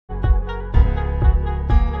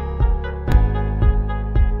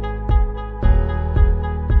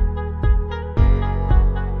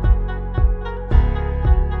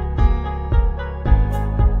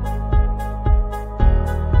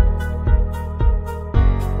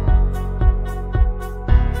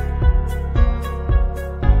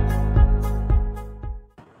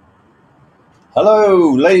Hello,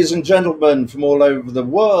 ladies and gentlemen from all over the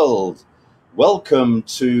world. Welcome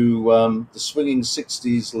to the Swinging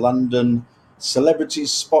 60s London Celebrity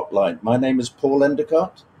Spotlight. My name is Paul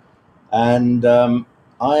Endicott, and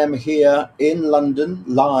I am here in London,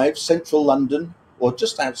 live, central London, or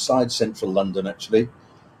just outside central London, actually.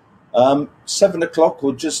 7 o'clock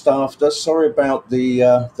or just after. Sorry about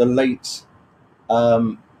the late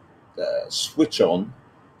switch on.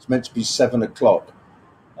 It's meant to be 7 o'clock.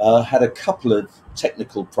 Had a couple of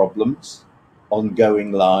technical problems on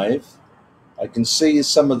going live. I can see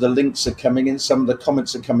some of the links are coming in, some of the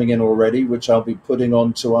comments are coming in already, which I'll be putting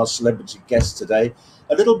on to our celebrity guest today.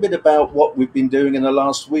 A little bit about what we've been doing in the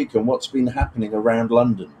last week and what's been happening around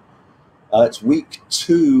London. It's week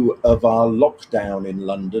 2 of our lockdown in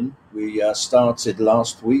London. We started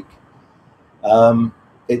last week.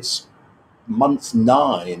 It's month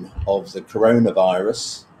 9 of the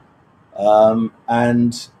coronavirus.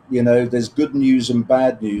 And, you know, there's good news and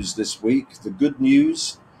bad news this week. The good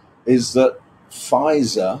news is that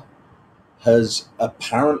Pfizer has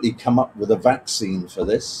apparently come up with a vaccine for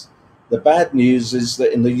this. The bad news is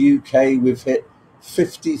that in the UK, we've hit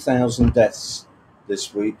 50,000 deaths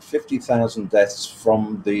this week, 50,000 deaths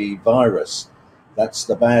from the virus. That's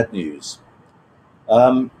the bad news.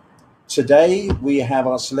 Today, we have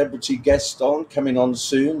our celebrity guest coming on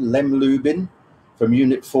soon, Lem Lubin, from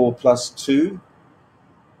Unit 4+2.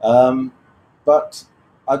 But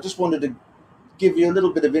I just wanted to give you a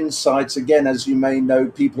little bit of insight. Again, as you may know,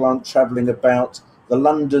 people aren't traveling about. The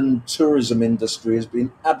London tourism industry has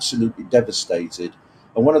been absolutely devastated.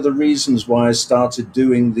 And one of the reasons why I started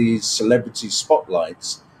doing these celebrity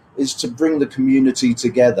spotlights is to bring the community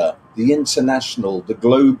together, the international, the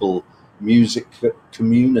global music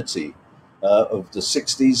community of the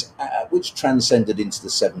 60s, which transcended into the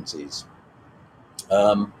 70s.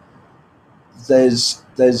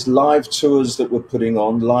 There's live tours that we're putting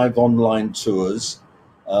on, live online tours.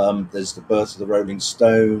 There's the birth of the Rolling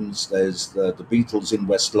Stones, there's the Beatles in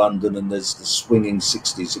West London, and there's the Swinging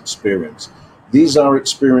 60s experience. These are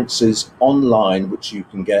experiences online which you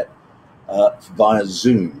can get via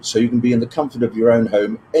Zoom. So you can be in the comfort of your own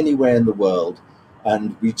home anywhere in the world,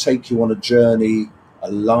 and we take you on a journey,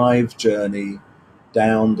 a live journey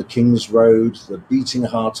down the King's Road, the beating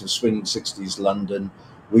heart of Swinging 60s London.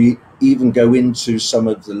 We even go into some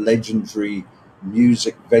of the legendary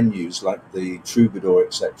music venues like the Troubadour,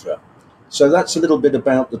 etc. So that's a little bit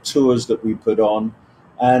about the tours that we put on.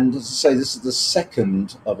 And as I say, this is the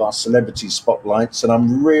second of our celebrity spotlights, and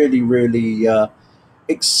I'm really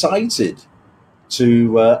excited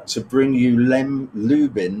to bring you Lem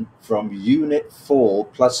Lubin from Unit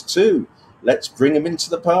 4+2. Let's bring him into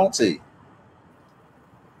the party.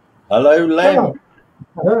 Hello, Lem.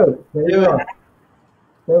 Hello, there you are.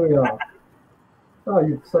 There we are. Oh,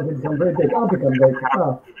 you've suddenly become very big. I've become big.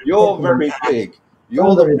 Oh, you're very big.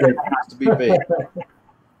 You're the one who has to be big.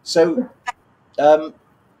 So,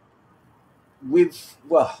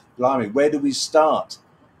 blimey, where do we start?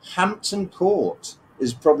 Hampton Court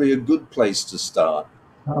is probably a good place to start.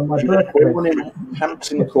 My birthday. Born in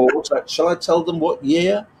Hampton Court. Shall I tell them what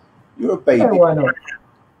year? You're a baby. Yeah, why not?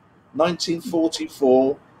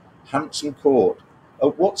 1944, Hampton Court.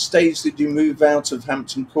 At what stage did you move out of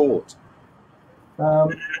Hampton Court?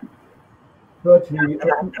 Virtually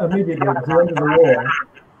immediately at the end of the war.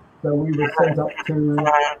 So we were sent up to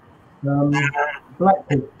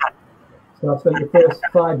Blackpool. So I spent the first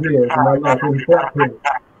 5 years of my life in Blackpool.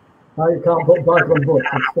 Now you can't put bike on books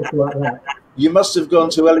and stuff like that. You must have gone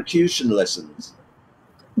to elocution lessons.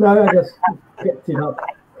 No, I just kept it up.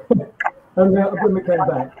 And when we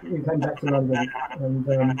came back to London,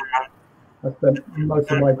 and I spent most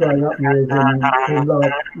of my growing up years in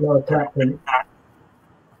Lower Clapton,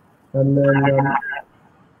 and then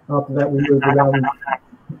after that we moved around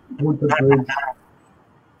Woodford Bridge,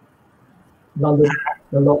 London,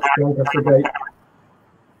 the Locks, Lancaster Gate.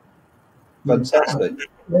 Fantastic.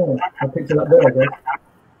 Yeah, I picked it up there, I guess.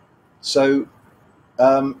 So,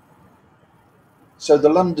 so the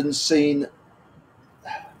London scene,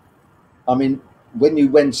 I mean, when you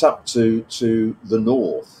went up to the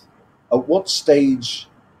north, at what stage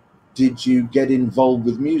did you get involved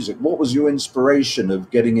with music? What was your inspiration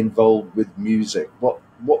of getting involved with music? What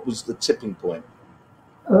was the tipping point?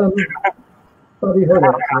 Buddy Holly,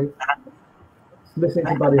 actually. Listening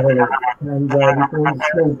to Buddy Holly. And we formed a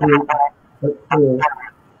small group at 4.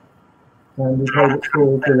 And we played at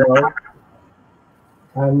school for a while.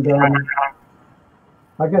 And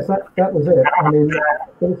I guess that was it. I mean,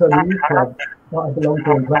 also the youth club that I belonged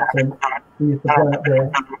to in Clapton, we used to play up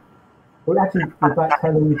there. Well, actually, in fact,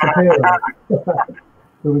 Helen Shapiro,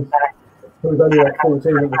 who was He was only like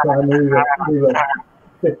 14 at the time. We were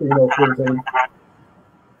 15 or 14.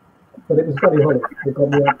 But it was Buddy Holly that got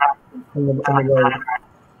me up on the road.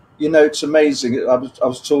 You know, it's amazing. I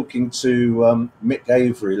was talking to Mick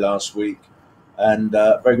Avery last week, and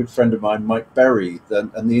a very good friend of mine, Mike Berry,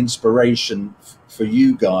 and the inspiration for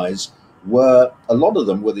you guys were, a lot of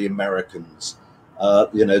them were the Americans.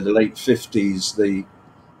 You know, the late 50s,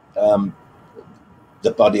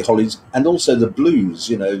 the Buddy Hollies, and also the blues.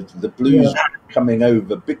 You know, the blues coming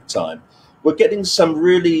over big time. We're getting some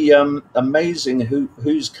really amazing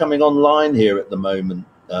who's coming online here at the moment,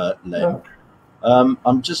 Lem.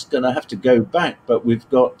 I'm just going to have to go back, but we've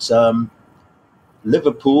got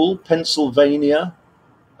Liverpool, Pennsylvania,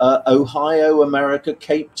 Ohio, America,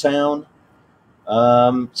 Cape Town,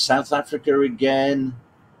 South Africa again.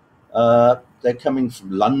 They're coming from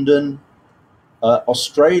London,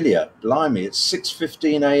 Australia. Blimey, it's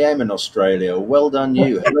 6:15 a.m. in Australia. Well done,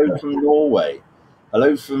 you. Hello from Norway.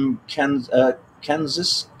 Hello from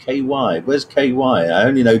Kansas, KY. Where's KY? I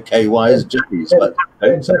only know KY as Jippies, but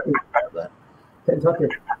don't tell me about that.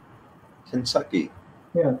 Kentucky.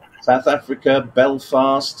 Yeah. South Africa,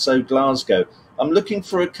 Belfast, so Glasgow. I'm looking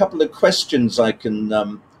for a couple of questions I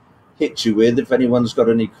can hit you with if anyone's got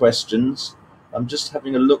any questions. I'm just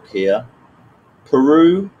having a look here.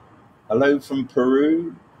 Peru. Hello from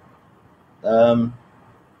Peru.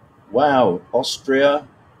 Wow. Austria,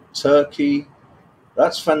 Turkey.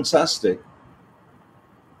 That's fantastic.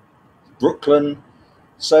 Brooklyn.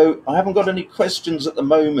 So I haven't got any questions at the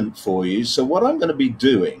moment for you. So what I'm going to be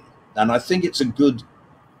doing, and I think it's a good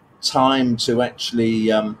time to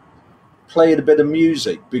actually play a bit of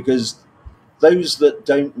music, because those that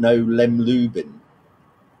don't know Lem Lubin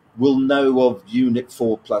will know of Unit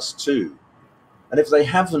 4+2. And if they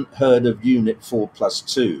haven't heard of Unit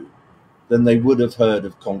 4+2, then they would have heard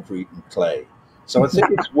of Concrete and Clay. So I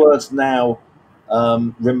think it's worth now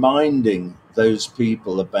reminding those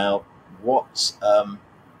people about what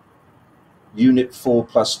Unit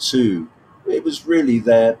 4+2, it was really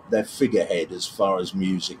their figurehead as far as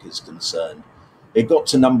music is concerned. It got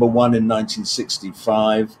to number 1 in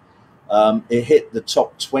 1965. It hit the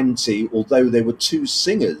top 20, although there were 2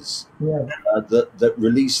 singers that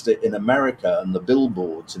released it in America and the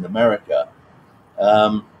billboards in America.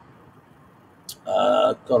 God,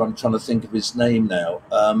 I'm trying to think of his name now.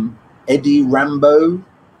 Eddie Rambo.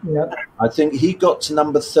 Yeah. I think he got to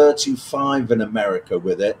number 35 in America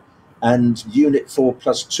with it, and Unit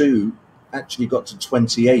 4+2 actually got to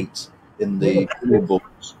 28 in the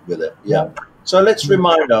billboards with it. Yeah. So let's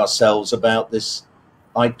remind ourselves about this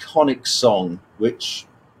iconic song, which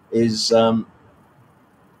is here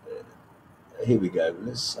we go.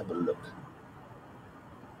 Let's have a look.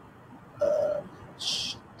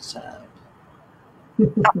 Tab.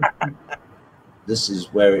 This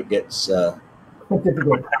is where it gets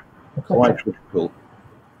quite difficult.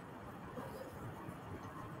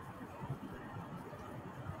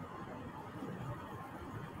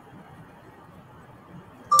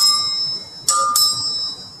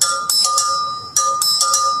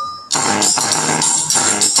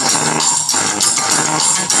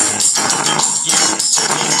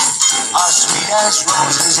 As sweet as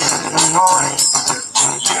roses in the morning,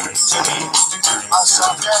 you to me are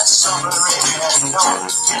soft as summer rain and no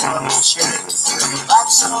emotion.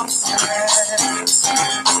 Like something red,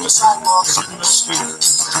 the sidewalks in the street,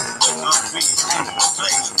 the concrete and the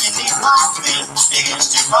clay beneath my feet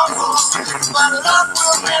begins to crumble. But love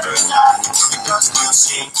will never die, because we'll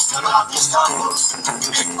see the love is tumble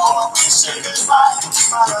before we say goodbye.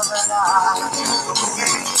 My love and I will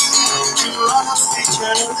love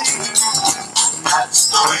eternally.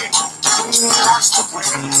 That's the way it's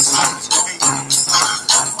meant to be.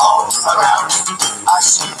 All around, I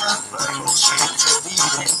see the purple shades of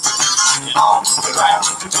evening. On the ground,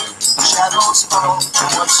 shadows fall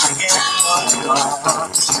once again.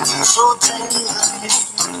 So tenderly,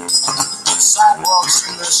 the sidewalks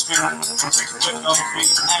in the street, the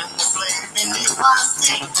concrete and the clay beneath my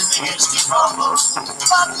feet begins to crumble.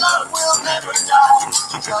 But love will never die,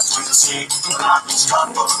 because we'll see the love is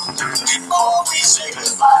crumble before we say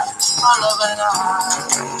goodbye. My love and I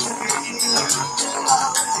will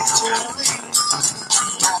love eternally.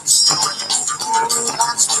 That's the way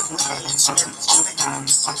it's meant to be.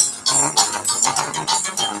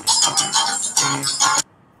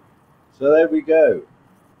 So there we go.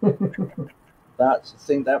 I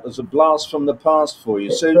think that was a blast from the past for you.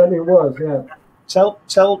 It So certainly was, yeah.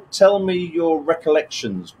 tell me your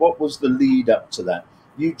recollections. What was the lead up to that?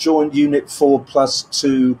 You joined Unit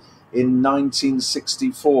 4+2 in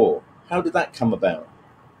 1964. How did that come about?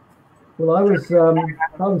 Well, I was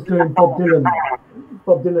doing Bob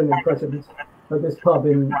Dylan impressions at this pub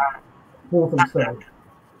in Walthamstow,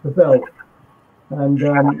 the Bell, and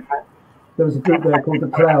there was a group there called the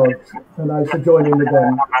Clouds, and I used to join in with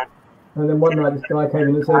them. And then one night, this guy came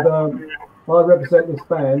in and said, "I represent this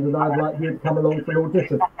band, and I'd like you to come along for an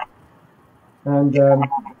audition." And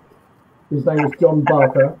his name was John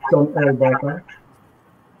L. Barker,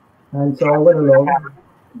 and so I went along.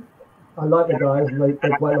 I liked the guys, and they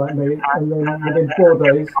quite liked me. And then within 4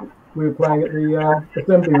 days, we were playing at the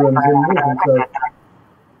Assembly Rooms in Walthamstow,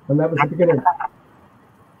 and that was the beginning.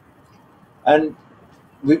 And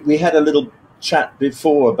we had a little chat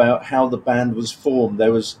before about how the band was formed.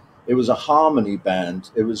 It was a harmony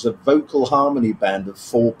band. It was a vocal harmony band of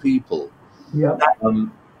 4 people. Yeah.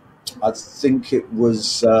 I think it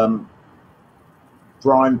was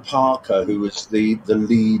Brian Parker who was the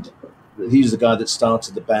lead. He's the guy that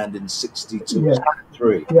started the band in 62, Yeah.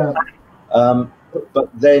 63. Yeah. But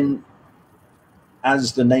then,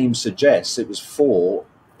 as the name suggests, it was 4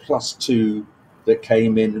 plus 2 that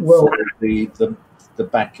came in Well, for the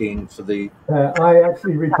backing for the. I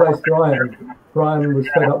actually replaced Brian. Brian was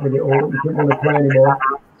fed up with it all. He didn't want to play anymore.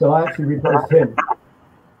 So I actually replaced him.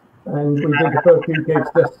 And we did the first few gigs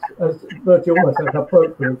just as virtually almost like a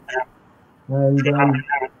folk group. And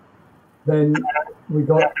then we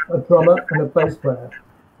got a drummer and a bass player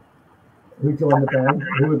who joined the band,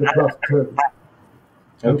 who were the plus 2.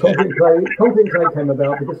 And Okay. Concrete Clay came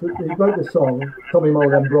about because he wrote the song, Tommy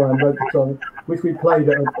Mould and Brian wrote the song, which we played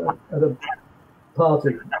at a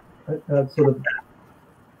party, sort of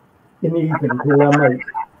in the evening with all our mates.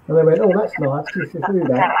 And they went, "Oh, that's nice, you should do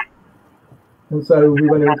that." And so we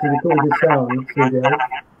went into the Recorded Sound studio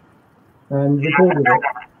and recorded it.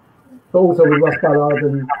 But also with Russ Ballard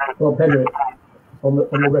and Bob Henrik on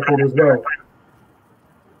the record as well.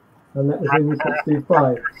 And that was in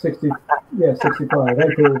 65, 65,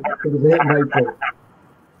 April. It was a hit in April.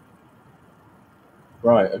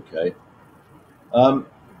 Right. Okay.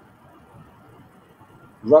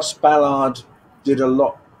 Russ Ballard did a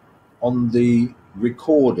lot on the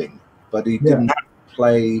recording, but he didn't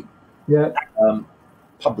play Yeah.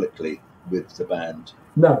 publicly with the band.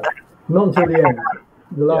 No, not until the end.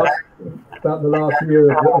 About the last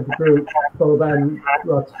year of the group, Bob and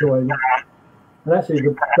Russ joined. And actually,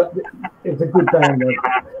 it's a good band.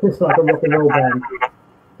 Though. It's like a rock and roll band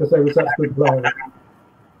because they were such good players.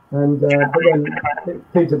 And but then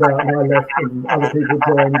it petered out, and I left, and other people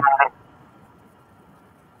joined.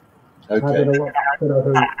 Okay. I don't know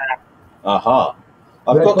who. Aha.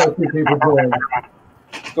 We I've had got quite a few people join.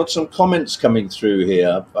 got some comments coming through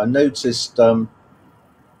here. I noticed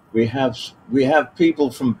we have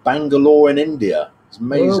people from Bangalore in India. It's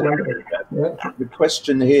amazing. Yeah. The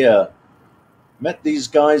question here: met these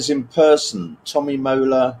guys in person. Tommy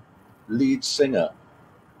Mola, lead singer.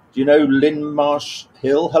 Do you know Lynn Marsh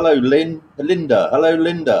Hill? Hello, Linda. Hello,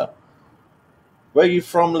 Linda. Where are you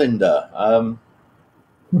from, Linda?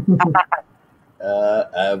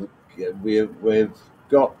 We've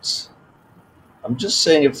got. I'm just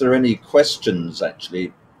saying if there are any questions,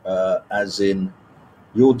 actually, as in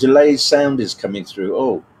your delay sound is coming through.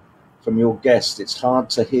 Oh, from your guest, it's hard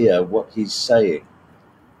to hear what he's saying.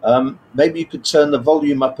 Maybe you could turn the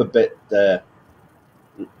volume up a bit there,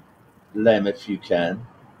 Lem, if you can.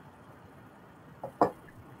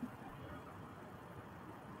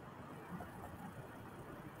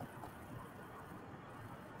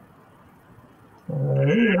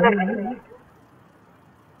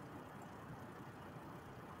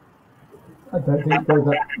 I don't think it goes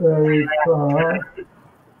up very far.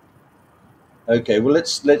 Okay, well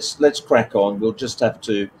let's crack on. We'll just have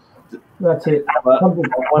to. That's it. Our 100%.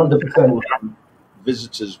 wonderful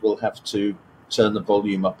visitors will have to turn the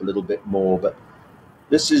volume up a little bit more. But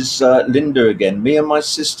this is Linda again. Me and my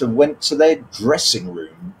sister went to their dressing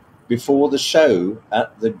room before the show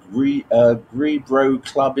at the Grebro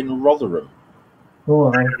Club in Rotherham.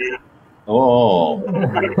 All right. Oh,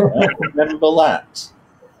 I remember that.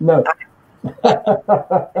 No.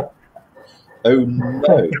 Oh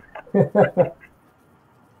no.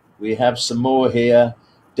 We have some more here.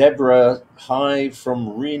 Deborah, hi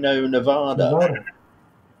from Reno, Nevada.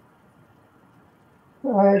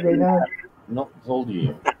 Hi, Reno. Not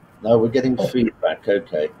volume. No, we're getting feedback.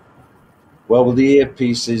 Okay. Well, with the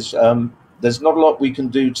earpieces, there's not a lot we can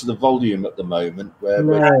do to the volume at the moment.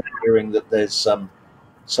 We're hearing that there's some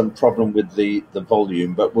problem with the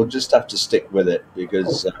volume, but we'll just have to stick with it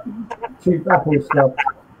because cheap Apple stuff.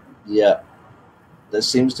 Yeah, there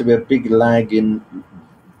seems to be a big lag in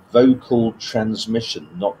vocal transmission,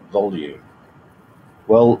 not volume.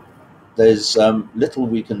 Well, there's little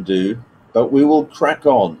we can do, but we will crack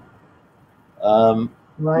on.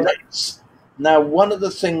 Right. Now, one of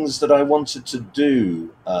the things that I wanted to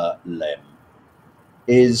do, Lem,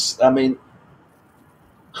 is, I mean,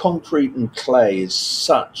 Concrete and Clay is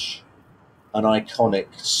such an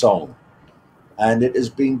iconic song, and it has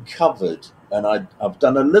been covered. And I've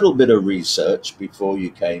done a little bit of research before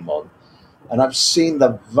you came on, and I've seen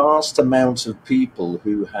the vast amount of people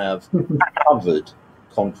who have covered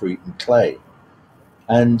Concrete and Clay,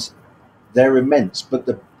 and they're immense. But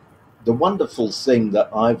the wonderful thing that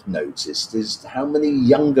I've noticed is how many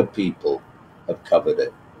younger people have covered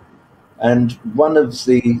it. And one of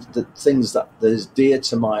the things that is dear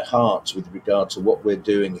to my heart with regard to what we're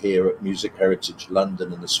doing here at Music Heritage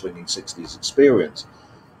London and the Swinging 60s Experience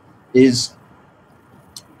is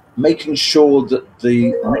making sure that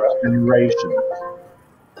the next generation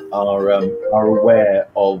are aware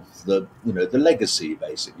of the legacy,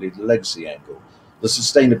 basically the legacy angle. The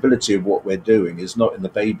sustainability of what we're doing is not in the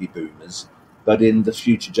baby boomers, but in the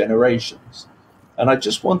future generations. And I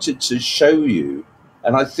just wanted to show you,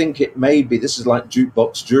 and I think it may be, this is like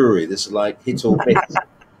jukebox jury, this is like hit or miss.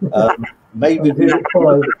 Maybe we look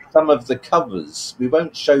at some of the covers. We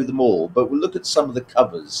won't show them all, but we'll look at some of the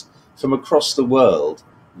covers from across the world,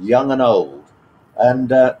 young and old,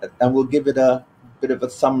 and we'll give it a bit of a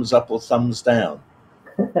thumbs up or thumbs down.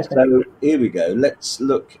 So here we go. Let's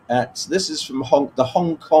look at, this is from the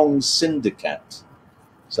Hong Kong Syndicate.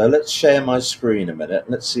 So let's share my screen a minute.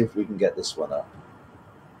 Let's see if we can get this one up.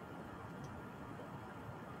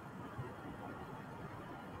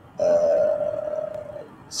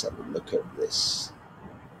 Let's have a look at this.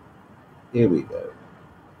 Here we go.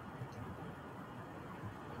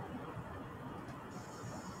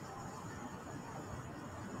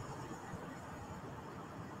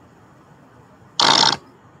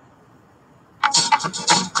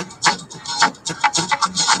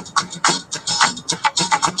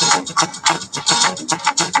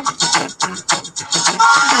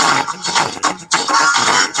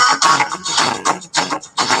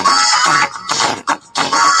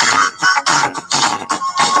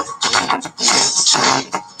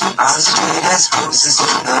 Roses in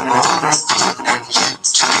the morning, and you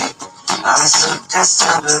to me are so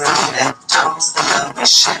discovered and don't love me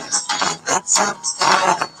shit. That's up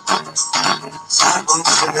there.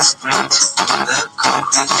 Sidewalks in the street, the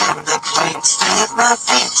concrete and the clay. Beneath my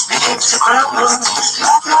feet begins to crumble.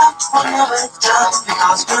 Like love will never die,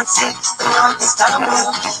 because we'll see the rock is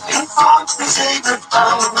stumble. Before we say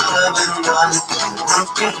goodbye, love and God will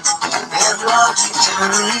be in love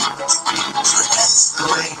eternally. But that's the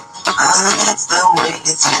way. That's the way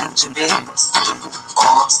it's meant to be.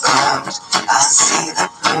 All around, I see the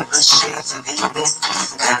purple shades of evening,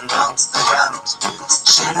 and on the ground,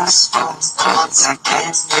 shadows fall once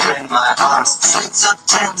again here in my arms. It's so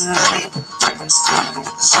tenderly. The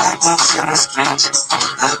sidewalks in the street,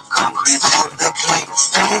 the concrete and the clay.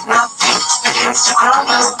 Beneath my feet begins to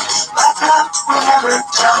crumble. But love will never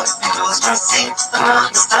die, because we see the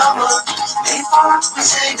rock stumble. Before we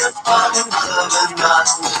say goodbye, love and God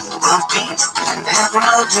will be and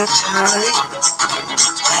love eternally.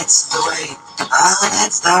 That's the way.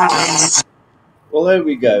 That's the way it's. Well, there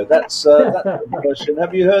we go. That's the question.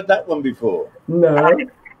 Have you heard that one before? No.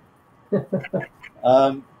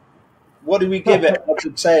 What do we give it out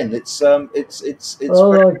of 10? It's Oh,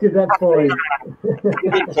 I'll give that 5.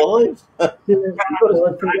 Give it 5. You've got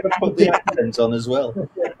to put the accent on as well.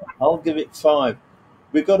 I'll give it 5.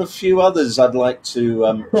 We've got a few others I'd like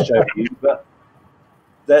to show you, but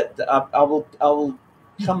that I will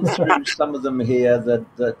come through some of them here.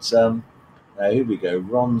 Here we go.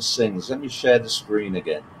 Ron sings. Let me share the screen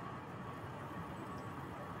again.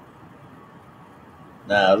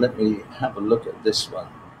 Now let me have a look at this one.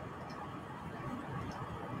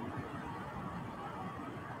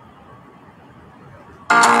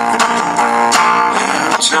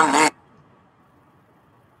 To me,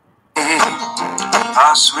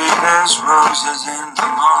 are sweet as roses in the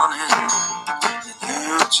morning.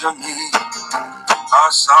 You to me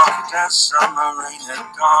are soft as summer rain at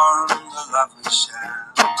dawn. The love we share,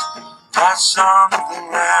 there's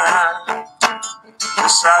something there. The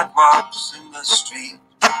sidewalks in the street,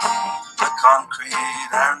 the concrete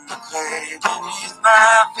and the clay beneath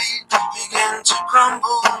my feet begin to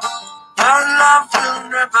crumble. Our love will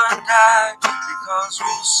never die, because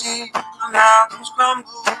we'll see the mountains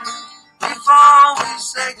crumble. Before we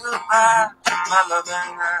say goodbye, my love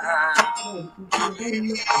and I.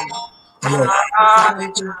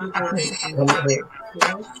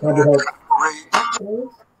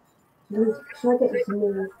 Shall I get you some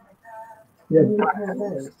more? Yeah.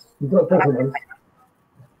 You've got better ones.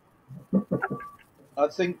 I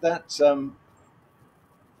think that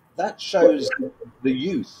that shows the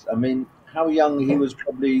youth. I mean, how young he was,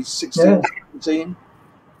 probably 16, 17.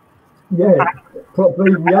 Yeah,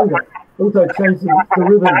 probably even younger. Also changing the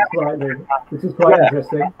rhythm slightly, which is quite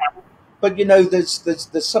interesting. But you know, there's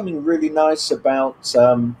something really nice about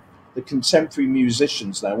the contemporary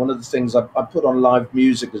musicians now. One of the things I put on live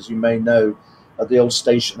music, as you may know, at the old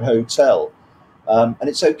Station Hotel, and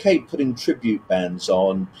it's okay putting tribute bands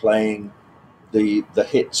on, playing the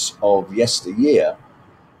hits of yesteryear.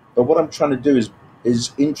 But what I'm trying to do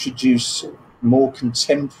is introduce more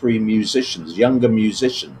contemporary musicians, younger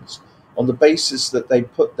musicians, on the basis that they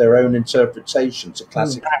put their own interpretation to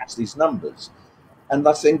classic these numbers. And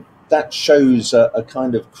I think that shows a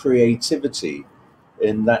kind of creativity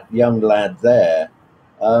in that young lad there.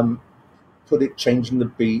 Changing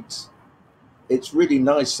the beat. It's really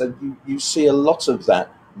nice that you see a lot of that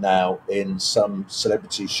now in some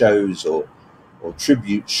celebrity shows or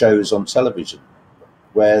tribute shows on television,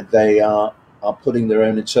 where they are putting their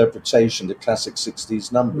own interpretation to classic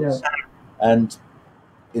 60s numbers. And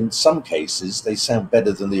in some cases, they sound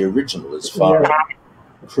better than the original as far as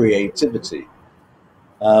creativity.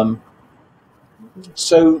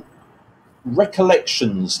 So,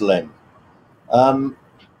 recollections, Lem.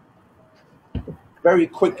 Very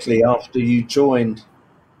quickly after you joined,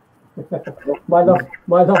 my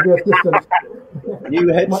lovely assistant. New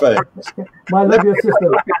headphones. My lovely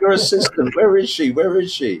assistant. Look at your assistant. Where is she? Where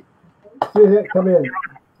is she? She's here. Come in.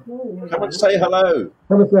 Come and say hello.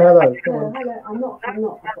 Come and say hello. Come on. Hello. I'm not. I've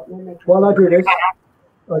got no makeup. While I do this,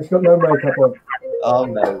 she's got no makeup on. Oh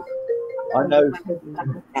no, I know.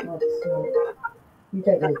 You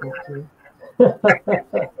don't know that, do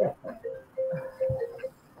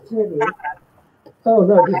you? Really? Oh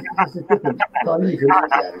no, this is different. Can't use it.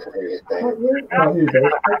 Can't you? Can't use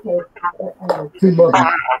it. Okay. Too modern.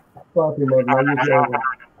 Far too modern. I use the old one.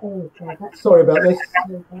 Oh, God, that's Sorry about this.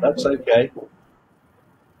 That's okay.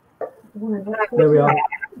 There we are.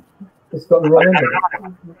 It's got the wrong end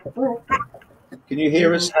of it. Can you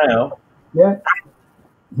hear us now? Yeah.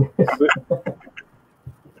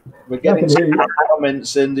 We're getting some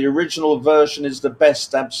comments in. The original version is the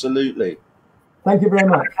best, absolutely. Thank you very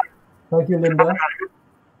much. Thank you, Linda.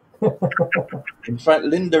 In fact,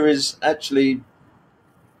 Linda is actually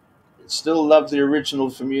still love the original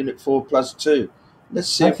from Unit 4+2. Let's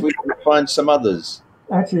see if we can find some others.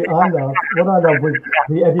 Actually, what I love was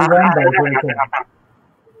the Eddie Rambo version.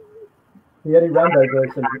 The Eddie Rambo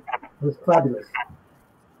version was fabulous.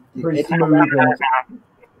 Very smooth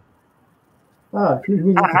and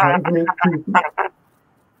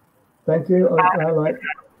thank you. I like.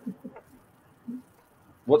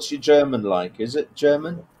 What's your German like? Is it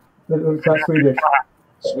German? It's like Swedish.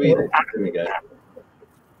 Swedish. Here we go.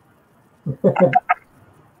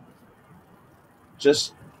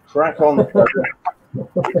 Just crack on.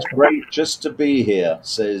 It's great just to be here,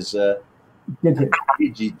 says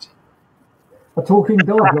Gidget. A talking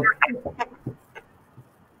dog.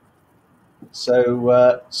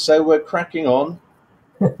 So we're cracking on.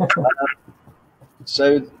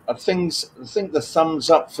 So I think the thumbs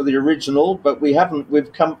up for the original, but we've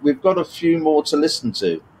got a few more to listen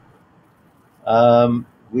to.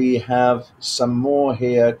 We have some more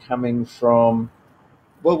here coming from.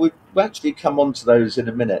 Well, we'll actually come on to those in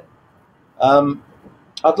a minute.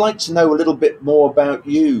 I'd like to know a little bit more about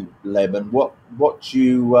you, Lem, and what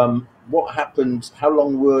happened. How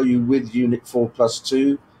long were you with Unit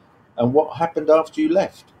 4+2, and what happened after you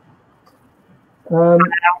left? I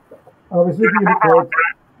was with Unit 4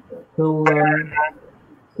 till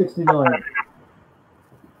 69,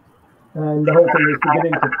 and the whole thing was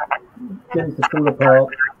beginning to fall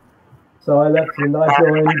apart. So I left and I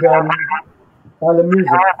joined Island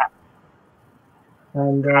Music,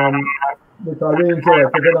 and which I really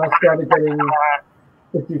enjoyed. But then I started getting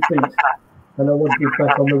 50 feet, and I wanted to get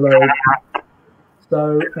back on the road.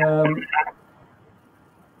 So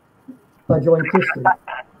I joined Christie,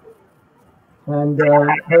 and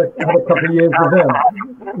had a couple of years with them,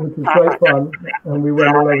 which was great fun, and we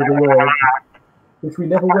went all over the world, which we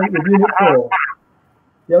never went with Unit 4.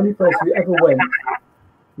 The only place we ever went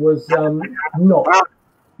was not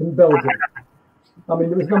in Belgium. I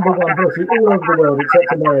mean, it was #1 virtually all over the world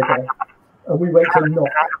except America, and we went to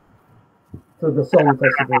Knock for the song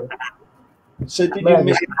festival. So did you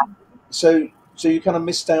miss? So you kind of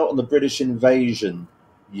missed out on the British invasion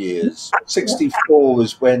years. 64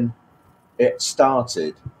 was when it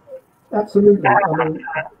started. Absolutely. I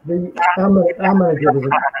mean, our manager was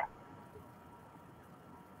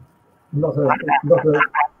not a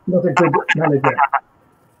good manager,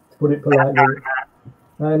 to put it politely.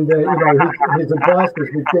 And you know, his advice was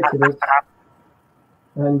ridiculous.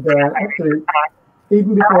 And actually,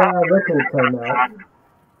 even before our record came out,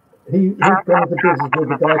 he'd gone into business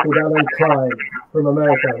with a guy called Alan Klein from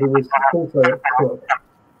America, who was also a crook.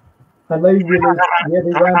 And they released the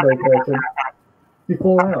Eddie Rambo version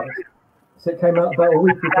before ours. So it came out about a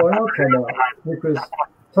week before ours came out, which was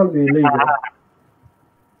totally illegal.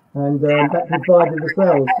 And that divided the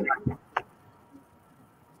sales.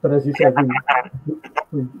 But as you said,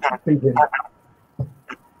 we beat him.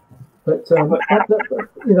 But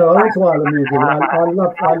you know, I went to Ireland music. I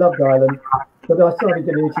loved Ireland, but I started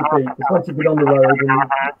getting itchy feet. Because once you've been on the road,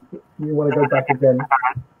 and you want to go back again.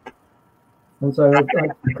 And so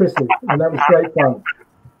Christy, and that was great fun.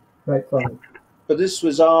 Great fun. But this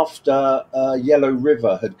was after Yellow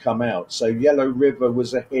River had come out. So Yellow River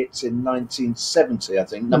was a hit in 1970, I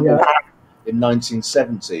think. Number one in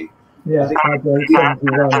 1970. Yeah, I think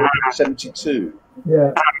 71. 72.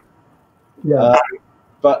 Yeah. Yeah.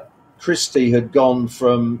 But Christie had gone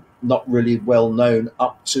from not really well known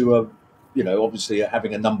up to a, you know, obviously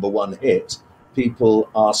having a number one hit. People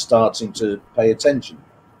are starting to pay attention.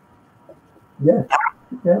 Yeah,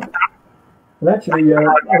 yeah. And actually, I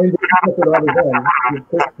mean, the record I was on with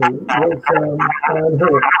Christie was Iron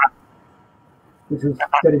Horse, which was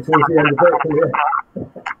getting towards the end of their career.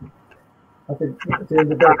 I think at the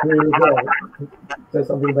end of their career as well. It says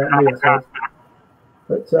something about me, I suppose.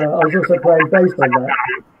 But I was also playing bass on that.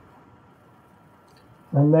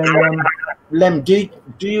 And then... Lem, do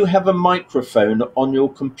you have a microphone on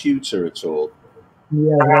your computer at all?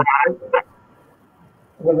 Yeah.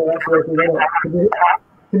 Whether that's working or not. Can you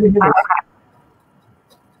hear this?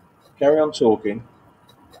 Carry on talking.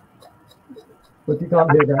 But you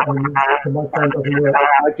can't hear that when the microphone doesn't work.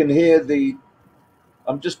 I can hear the...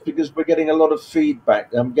 I'm just because we're getting a lot of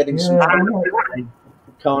feedback. I'm getting some... I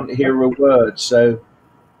can't hear a word, so...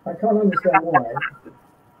 I can't understand why.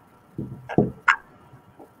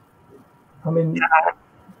 I mean,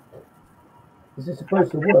 this is supposed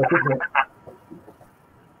to work, isn't it?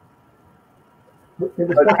 It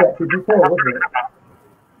was stuck actually before, wasn't it?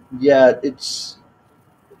 Yeah, it's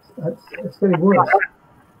getting worse.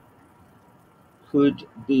 Could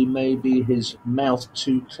be maybe his mouth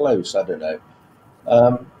too close. I don't know.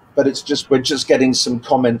 But it's just we're just getting some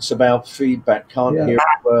comments about feedback. Can't hear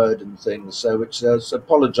a word and things. So it's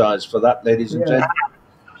apologise for that, ladies and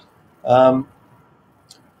gentlemen.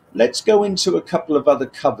 Let's go into a couple of other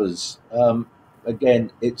covers.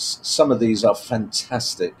 Again, some of these are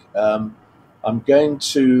fantastic. I'm going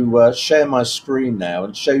to share my screen now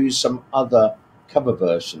and show you some other cover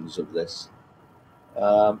versions of this,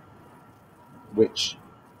 which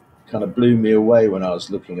kind of blew me away when I was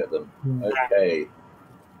looking at them. Okay,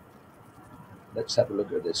 let's have a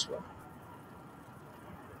look at this one.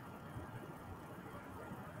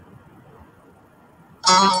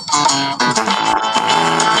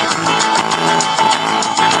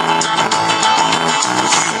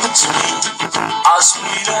 As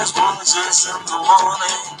sweet as roses in the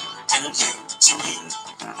morning, and you to me,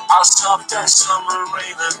 as soft as summer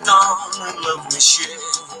rain at dawn, and love we share.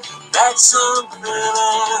 That's something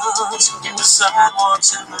else. The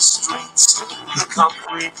sidewalks and the streets, the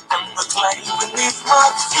concrete and the clay beneath my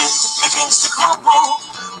feet begins to crumble.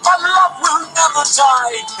 But love will never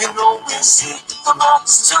die. You know we see the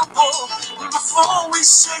mountains tumble. And before we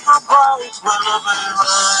say goodbye, my love and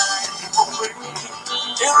I will be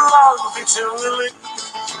in love eternally.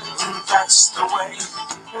 That's the way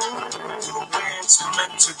it's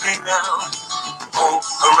meant to be now. All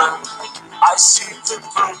around, I see the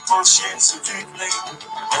purple shades of evening,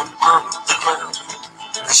 and on the ground,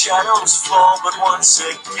 the shadows fall, but once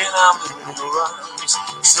again I'm in your arms,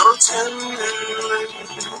 so tenderly.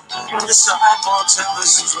 The sidewalks and the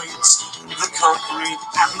streets, the concrete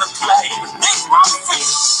and the clay beneath my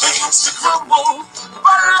feet begins to crumble,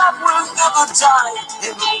 but love will never die.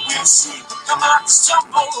 You know we'll see the mountains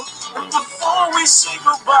tumble, and before we say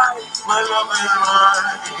goodbye, my love and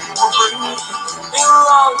I will bring in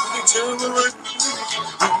love eternally.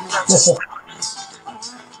 That's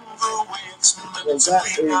the way it's meant to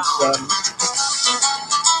be now.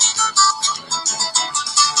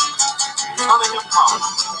 Coming apart.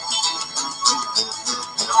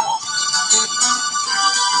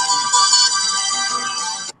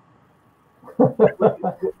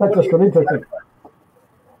 That just got interesting.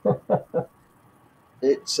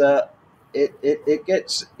 It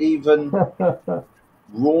gets even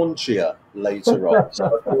raunchier later on. So I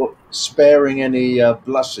thought, sparing any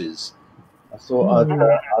blushes, I thought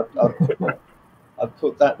I'd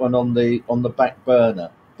put that one on the back burner.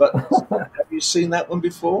 But have you seen that one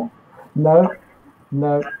before? No.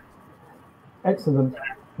 Excellent.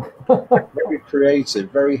 Very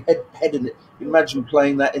creative, very head in it. You can imagine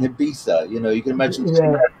playing that in Ibiza. You know, you can imagine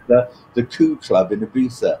seeing Yeah. the Coup Club in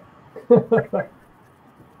Ibiza.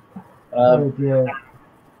 Oh Um, dear.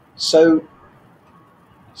 so,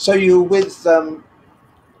 so you were with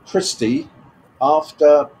Christy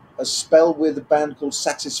after a spell with a band called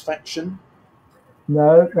Satisfaction.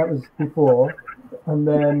 No, that was before, and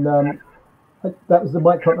then that was the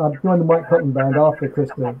Mike Cotton. I joined the Mike Cotton band after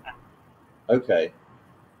Christy, Okay,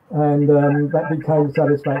 and that became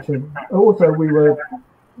Satisfaction. Also, we were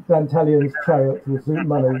Dantalian's Chariots with Zoot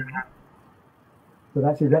Money, but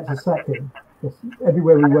actually that's a sacking. Because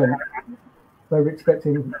everywhere we went, they were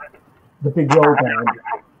expecting the big roll band,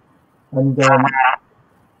 and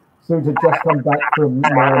Zoot had just come back from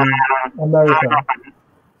America,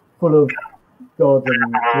 full of God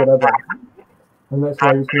and whatever, and that's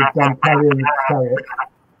why he was called Dantalian's Chariots.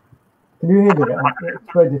 Can you hear me? It's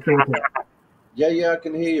very distorted. yeah, I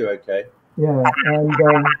can hear you. Okay, Yeah, and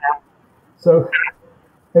so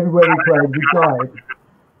everywhere we played, we died.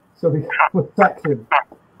 So we were sacked him,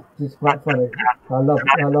 which is quite funny. I love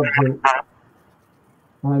Zoot.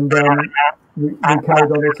 And we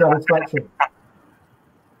carried on with Satisfaction.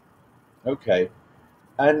 okay.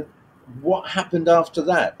 And what happened after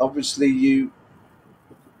that? Obviously,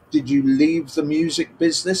 did you leave the music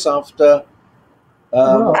business after?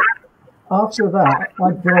 Well, after that,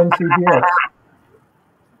 I joined CBS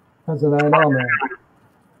as an A&R man,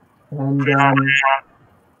 and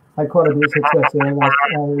had quite a bit of success there. And I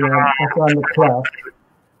signed the Clash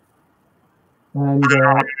and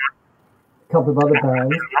a couple of other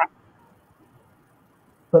bands.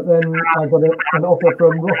 But then I got an offer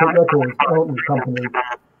from Rocket Records, Elton's company,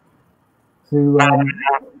 to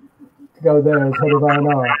go there as head of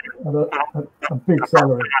A&R at a big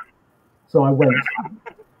salary. So I went.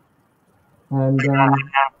 And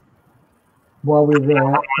while we were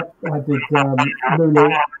there, I did Lulu,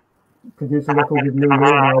 produced a record with Lulu and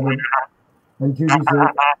Almond, and Judy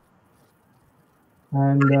Zoot.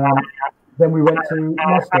 And then we went to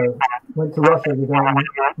Moscow, went to Russia with Elton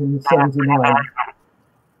in '79.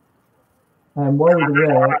 And while we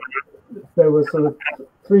were there were sort of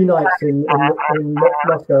 3 nights in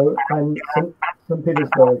Moscow and St.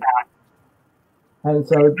 Petersburg. And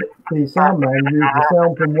so the sound man used the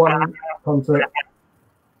sound from one concert,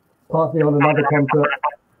 partly on another concert,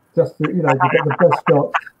 just to, to get the best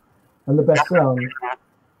shots and the best sound.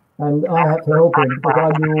 And I had to help him because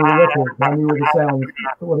I knew all the records, I knew all the sounds,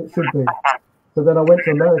 what it should be. So then I went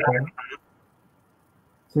to America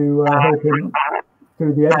to help him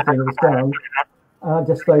do the editing of the sound, and I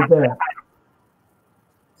just stayed there.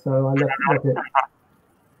 So I left it.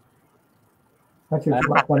 Actually, it's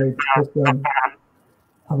quite funny because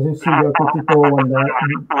I was in Studio 54 one night,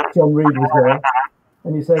 and John Reed was there,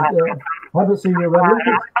 and he said, I haven't seen you around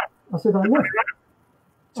records. I said, I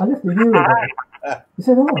left a year ago. He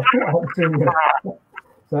said, oh, I thought I hadn't seen you.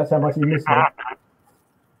 So that's how much he missed me.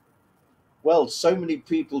 Well, so many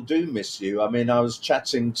people do miss you. I mean, I was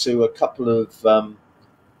chatting to a couple of,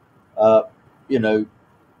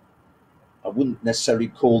 I wouldn't necessarily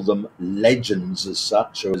call them legends as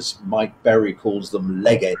such, or as Mike Berry calls them,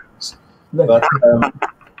 legends. But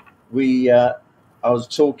I was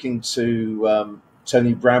talking to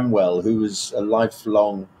Tony Bramwell, who was a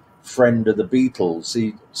lifelong friend of the Beatles.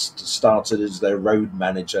 He started as their road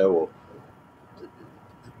manager, or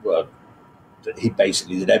well, he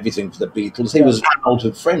basically did everything for the Beatles. He was a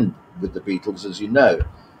childhood friend with the Beatles, as you know,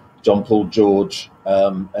 John Paul George,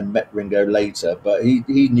 and met Ringo later, but he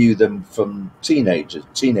knew them from teenage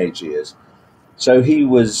years. So he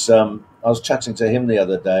was, I was chatting to him the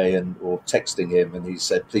other day or texting him, and he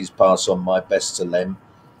said, please pass on my best to Lem.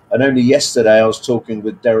 And only yesterday I was talking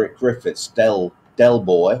with Derek Griffiths, Del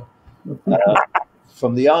Boy,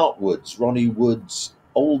 from the Artwoods, Ronnie Wood's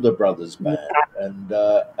older brother's band. And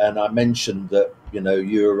I mentioned that,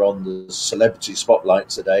 you were on the celebrity spotlight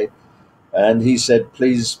today. And he said,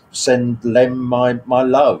 please send Lem my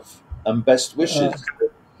love and best wishes.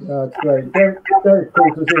 That's great. Derek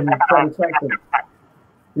Court was in Satisfaction.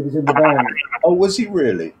 He was in the band. Oh, was he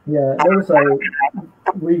really? Yeah. And also,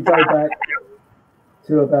 we go back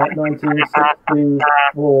to about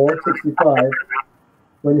 1964, 65,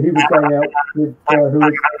 when he was going out with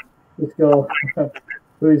this girl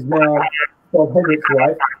who is now Bob Hendrick's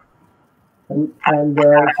wife. And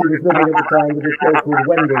she was living at the time with this girl called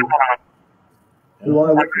Wendy,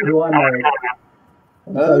 who I married.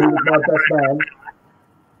 And so he was my best man.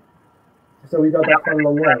 So we go back quite a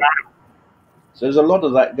long way. So there's a lot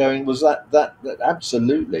of that going. Was that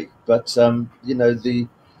absolutely? But I'm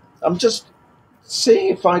just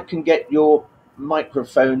seeing if I can get your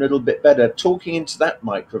microphone a little bit better. Talking into that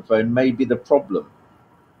microphone may be the problem.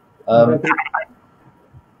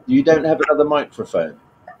 You don't have another microphone?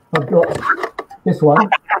 I've got this one.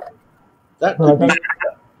 That could be.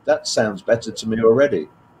 That sounds better to me already.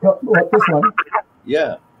 What, this one?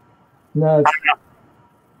 Yeah. No,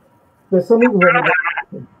 there's something wrong with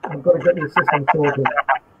it. I've got to get the system sorted.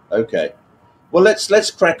 Okay. Well,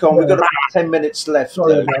 let's crack on. Yeah. We've got about 10 minutes left.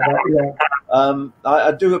 Sorry though. about that, yeah.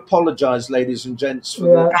 I do apologise, ladies and gents, for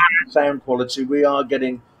the sound quality. We are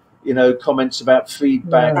getting, comments about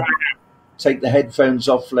feedback. Yeah. Take the headphones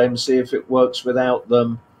off, Lem, see if it works without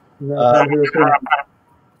them.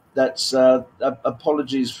 That's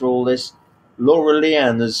apologies for all this. Laura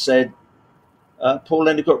Leanne has said, Paul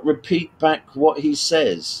Endicott, repeat back what he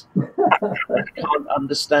says. I can't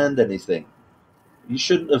understand anything. You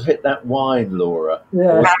shouldn't have hit that wine, Laura.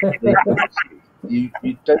 Yeah. You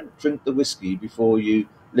don't drink the whiskey before you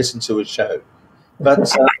listen to a show.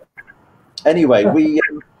 But anyway,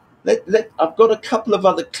 I've got a couple of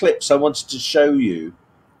other clips I wanted to show you,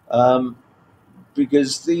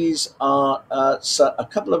 because these are a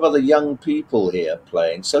couple of other young people here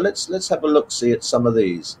playing. So let's have a look, see at some of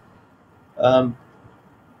these.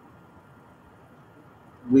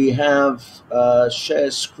 We have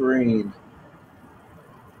share screen.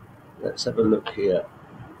 Let's have a look here.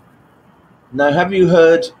 Now, have you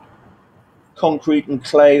heard Concrete and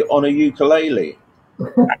Clay on a ukulele?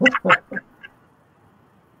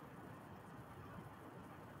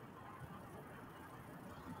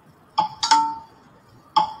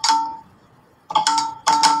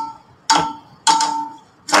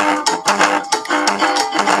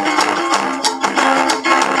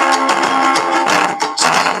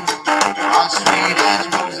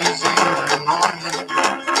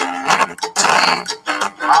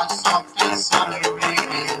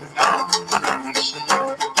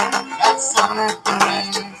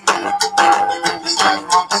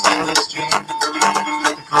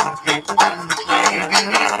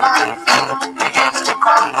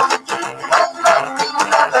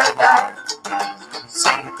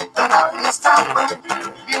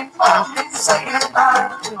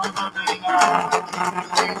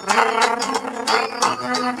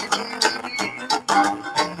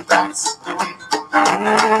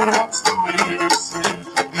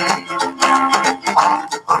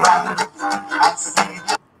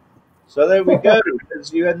 So there we go,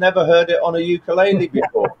 because you had never heard it on a ukulele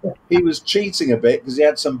before. He was cheating a bit because he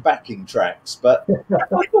had some backing tracks, but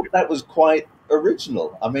I thought that was quite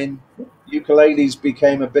original. I mean, ukuleles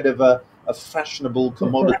became a bit of a fashionable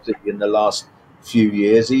commodity in the last few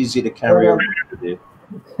years, easy to carry around with you.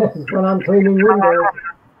 When I'm cleaning windows.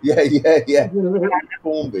 Yeah. George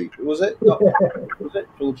Formby, was it? No, was it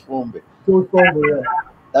George Formby? George Formby,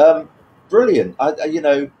 yeah. Brilliant.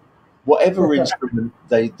 Whatever instrument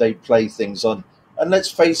they play things on, and let's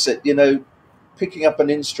face it, picking up an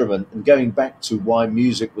instrument and going back to why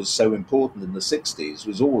music was so important in the 60s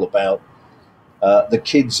was all about the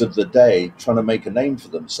kids of the day trying to make a name for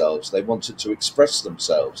themselves. They wanted to express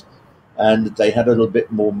themselves, and they had a little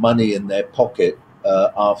bit more money in their pocket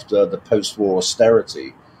after the post-war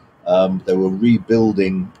austerity. They were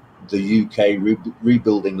rebuilding the UK,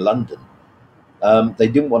 rebuilding London. They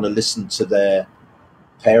didn't want to listen to their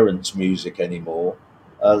parents' music anymore.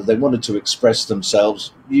 They wanted to express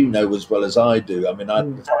themselves, as well as I do. I mean,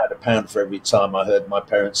 if I had £1 for every time I heard my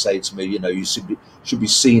parents say to me, you should be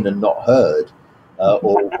seen and not heard,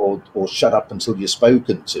 or shut up until you're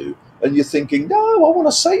spoken to. And you're thinking, no, I want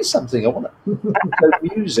to say something. So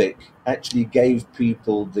music actually gave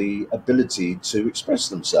people the ability to express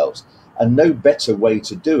themselves. And no better way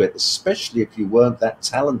to do it, especially if you weren't that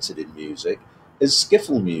talented in music, is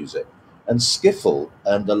skiffle music. And skiffle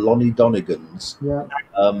and the Lonnie Donegans,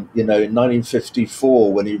 in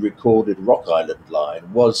 1954, when he recorded Rock Island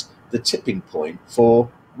Line, was the tipping point for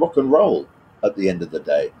rock and roll at the end of the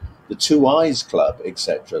day. The Two Eyes Club,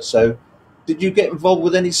 etc. So, did you get involved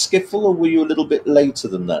with any skiffle, or were you a little bit later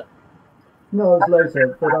than that? No, I was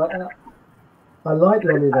later, but I like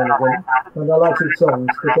Lonnie Donegan, and I like his songs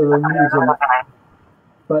because they were amusing.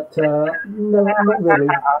 But no, not really.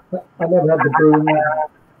 I never had the boom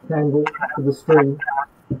tangle with the string,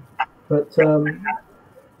 but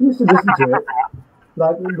used to listen to it,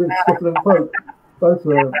 like with skiffle and folk. Both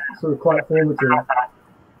were sort of quite formative.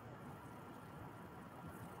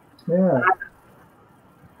 Yeah.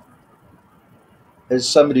 As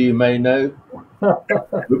somebody you may know,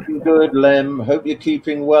 looking good, Lem. Hope you're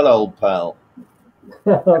keeping well, old pal.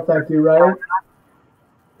 Thank you, Ray.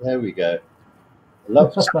 There we go.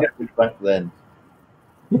 Love to skiffle back then.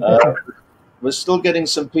 We're still getting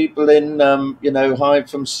some people in, hi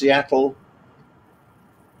from Seattle.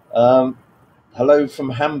 Hello from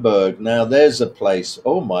Hamburg. Now there's a place.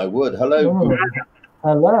 Oh my word! Hello. Oh,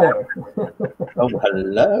 hello. Oh,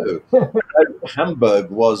 hello. Hamburg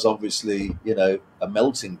was obviously, a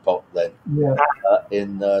melting pot then. Yeah,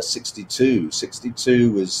 In 62.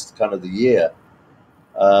 62 was kind of the year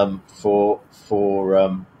for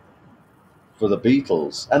the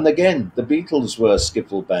Beatles. And again, the Beatles were a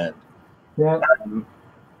skiffle band. yeah,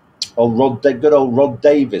 Good old Rod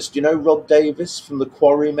Davis. Do you know Rod Davis from the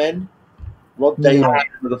Quarrymen? Rod Davis, no. one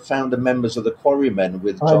of the founder members of the Quarrymen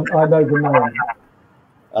with I John. know the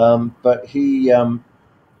name. But he's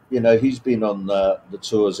been on the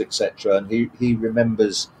tours, etc. And he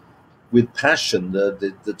remembers with passion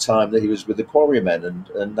the time that he was with the Quarrymen,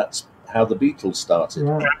 and that's how the Beatles started.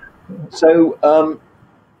 Yeah. So,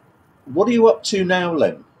 what are you up to now,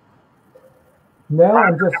 Lem? Now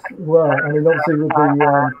I'm just, well, I mean, obviously with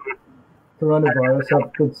the coronavirus,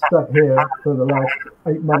 I've been stuck here for the last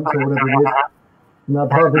 8 months or whatever it is, and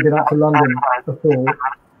I've hardly been up to London at all.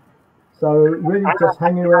 So really just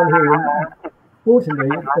hanging around here. And fortunately,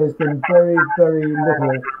 there's been very, very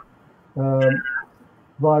little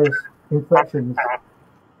virus infections,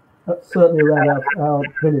 certainly around our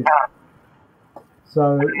village.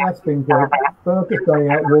 So that's been good. But I'm just going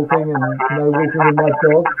out walking, and walking with my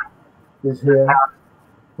dog is here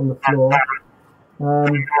on the floor,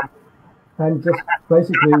 and just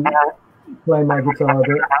basically play my guitar a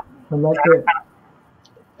bit, and that's it.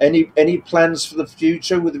 Any plans for the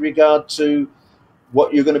future with regard to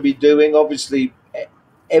what you're going to be doing? Obviously,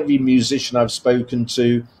 every musician I've spoken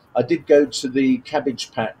to, I did go to the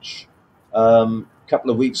Cabbage Patch a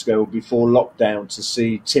couple of weeks ago before lockdown to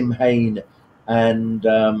see Tim Hain and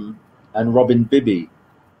Robin Bibby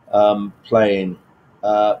playing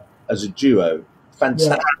as a duo.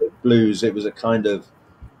 Fantastic blues. It was a kind of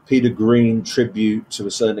Peter Green tribute to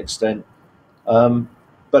a certain extent.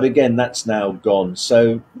 But again, that's now gone.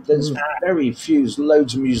 So there's very few,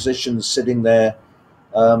 loads of musicians sitting there.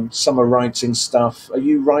 Some are writing stuff. Are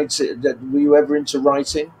you writing? Were you ever into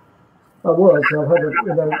writing? I was. I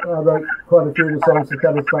wrote quite a few of the songs for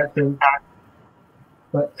Satisfaction,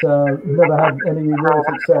 but never had any real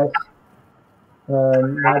success.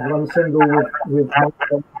 I had one single with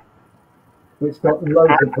Malcolm, which got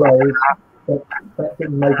loads of plays, but that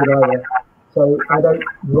didn't make it either. So I don't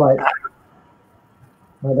write.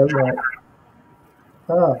 Ryan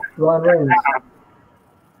Reigns.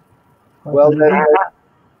 Well, then,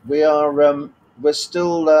 we are. We're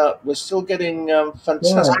still getting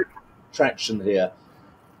fantastic traction here.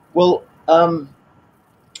 Well, I'm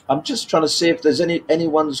just trying to see if there's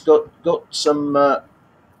anyone's got some.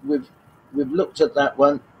 We've looked at that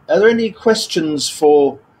one. Are there any questions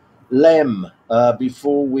for Lem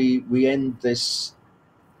before we end this?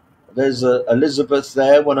 There's Elizabeth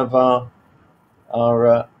there, one of our.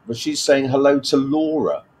 But she's saying hello to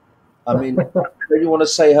Laura. I mean, do you want to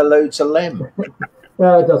say hello to Lem?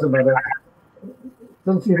 No, it doesn't matter.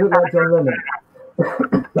 Doesn't she look like John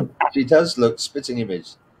Lennon? She does look spitting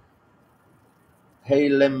image. Hey,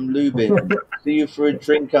 Lem Lubin, see you for a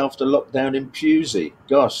drink after lockdown in Pusey.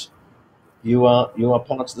 Gosh, you are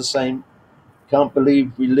part of the same. Can't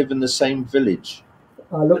believe we live in the same village.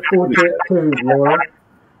 I look forward to it too, Laura.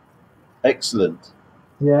 Excellent.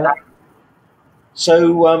 Yeah.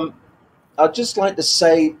 So I'd just like to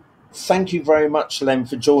say thank you very much, Lem,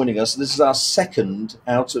 for joining us. This is our second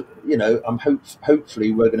out of,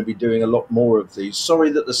 hopefully we're going to be doing a lot more of these.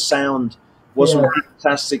 Sorry that the sound wasn't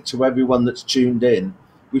fantastic to everyone that's tuned in.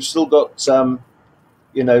 We've still got,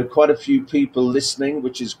 quite a few people listening,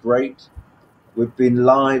 which is great. We've been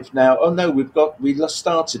live now. Oh no, we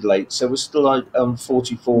started late, so we're still on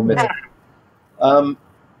 44 minutes.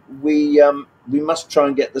 We must try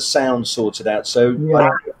and get the sound sorted out. So I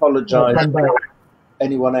apologise to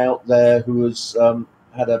anyone out there who has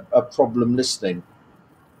had a problem listening.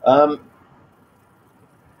 I'm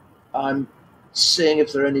seeing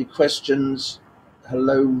if there are any questions.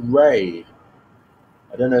 Hello, Ray.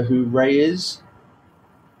 I don't know who Ray is.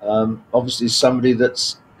 Obviously somebody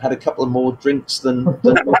that's had a couple of more drinks than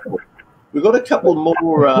we've got a couple more.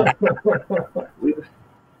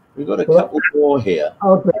 We've got a couple more here.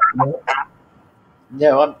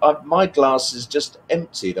 No, my glass is just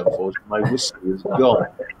emptied, unfortunately. My whiskey is gone.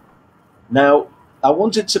 Now, I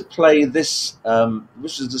wanted to play this,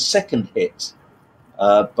 which is the second hit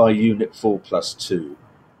by Unit 4+2.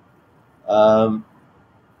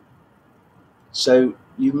 So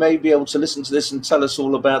you may be able to listen to this and tell us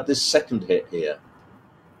all about this second hit here.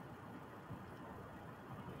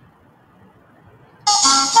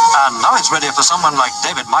 And now it's ready for someone like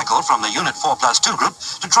David Michael from the Unit 4+2 group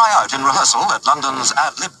to try out in rehearsal at London's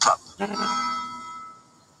Ad Lib Club.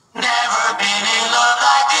 been in love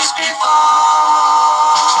like this before.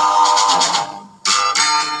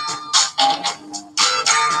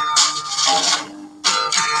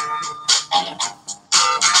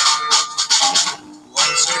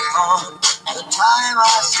 Once upon the time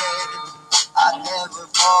I said I'd never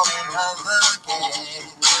fall in love again.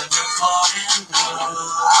 Never fall in love.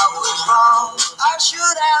 I was wrong. I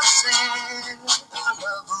should have said love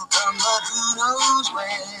will come, but who knows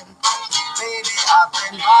when. Baby, I've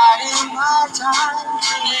been biding my time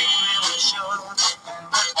to make really sure.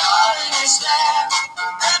 But darling, it's there,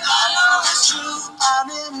 and I know it's true. I'm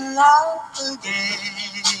in love again.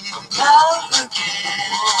 Love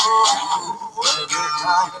again. Every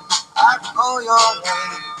time I call your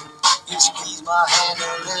name, you squeeze my hand a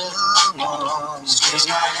little more. Squeeze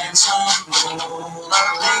my hand some more.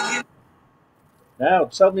 Loving you. Now,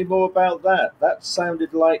 tell me more about that. That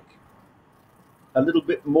sounded like a little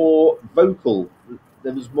bit more vocal.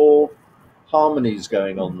 There was more harmonies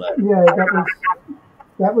going on there. Yeah,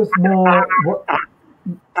 that was more what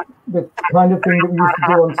the kind of thing that we used to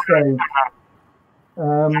do on stage.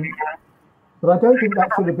 But I don't think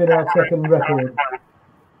that should have been our second record.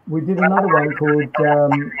 We did another one called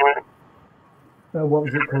what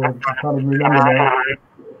was it called? I can't even remember now.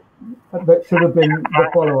 That should have been the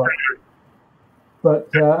follow-up. But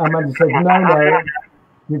our manager said, no,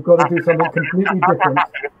 you've got to do something completely different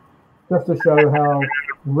just to show how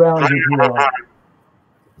rounded you are.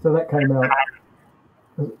 So that came out.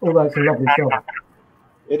 Although it's a lovely song.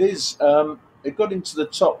 It is. It got into the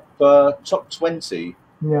top 20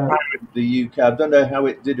 Yeah. in the UK. I don't know how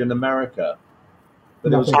it did in America,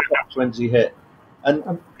 but it was a top 20 hit. And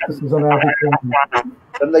This was on our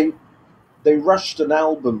and they rushed an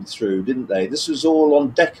album through, didn't they? This was all on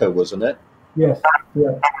Decca, wasn't it? Yes,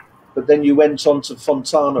 yeah. But then you went on to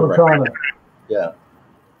Fontana. Records. Yeah.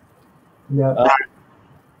 Yeah.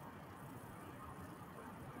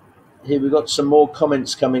 Here we've got some more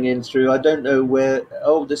comments coming in through. I don't know where.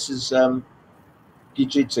 Oh, this is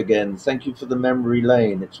Gijit again. Thank you for the memory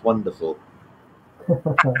lane. It's wonderful.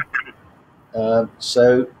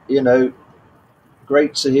 So,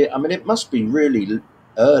 great to hear. I mean, it must be really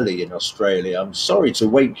early in Australia. I'm sorry to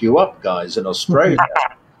wake you up, guys, in Australia.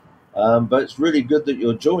 But it's really good that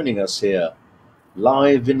you're joining us here,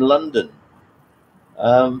 live in London.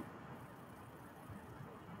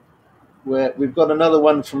 Where we've got another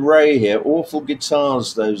one from Ray here. Awful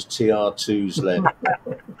guitars, those TR2s, Len.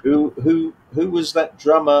 Who was that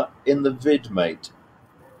drummer in the vid, mate?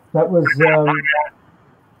 That was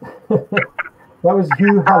that was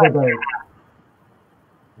Hugh Halliday.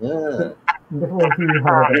 Yeah. Little Hugh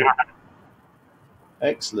Halliday.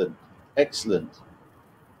 Excellent, excellent.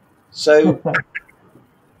 So,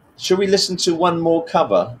 shall we listen to one more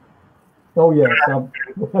cover? Oh yes, I'm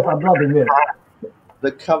loving this.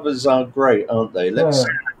 The covers are great, aren't they? Let's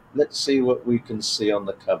see what we can see on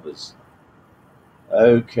the covers.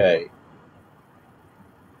 Okay.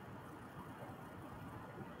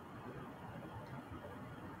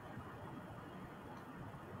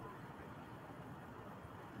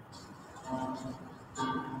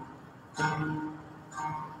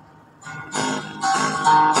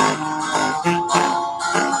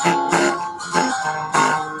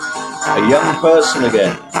 A young person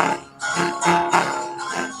again.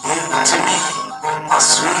 To me, as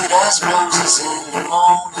sweet as roses in the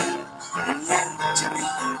morning. And you to me,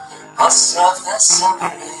 as soft as summer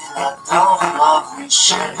rain at dawn of we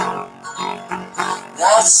share.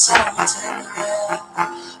 That summer tender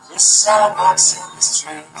the sidewalks in the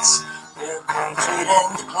streets, the concrete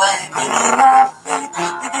and the clay beneath our feet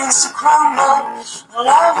begins to crumble.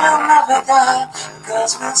 Love will never die,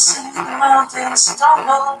 because we'll see the mountains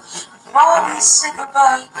stumble. Before we say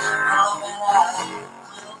goodbye, love and I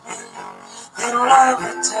will be in love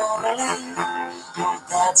eternally. Oh,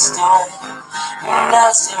 that's the way, and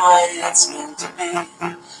that's the way it's meant to be.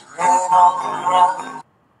 And all around.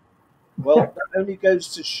 Well, that only goes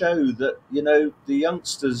to show that, the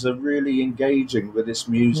youngsters are really engaging with this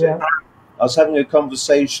music. Yeah. I was having a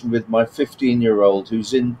conversation with my 15-year-old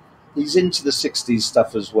he's into the 60s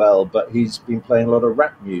stuff as well, but he's been playing a lot of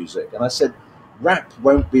rap music. And I said, rap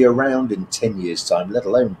won't be around in 10 years' time, let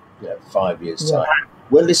alone 5 years' time.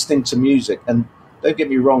 We're listening to music, and don't get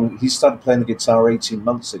me wrong, he started playing the guitar 18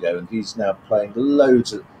 months ago, and he's now playing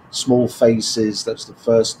loads of Small Faces. That's the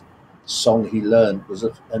first song he learned,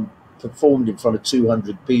 and performed in front of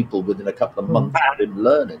 200 people within a couple of months of him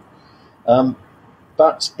learning.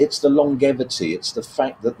 But it's the longevity, it's the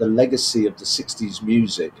fact that the legacy of the 60s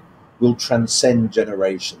music will transcend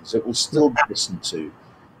generations. It will still be listened to.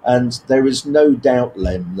 And there is no doubt,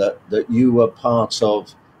 Lem, that you were part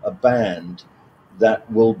of a band that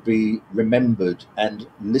will be remembered and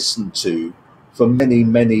listened to for many,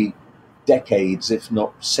 many decades, if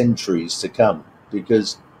not centuries to come,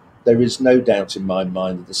 because there is no doubt in my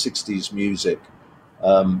mind that the 60s music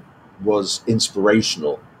was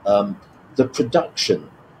inspirational. The production,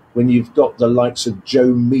 when you've got the likes of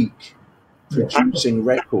Joe Meek producing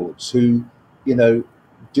records, who, you know,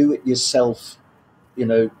 do it yourself, you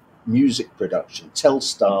know, music production.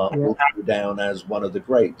 Telstar will go down as one of the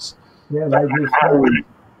greats. Yeah,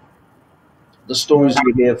 the stories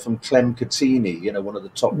you hear from Clem Catini, you know, one of the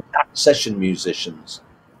top session musicians,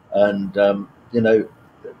 and you know,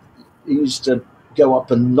 he used to go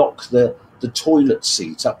up and knock the toilet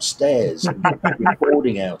seat upstairs and get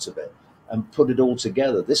recording out of it and put it all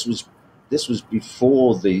together. This was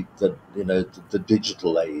before the you know, the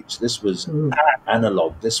digital age. This was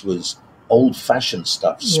analog. This was old-fashioned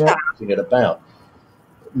stuff, spreading it about.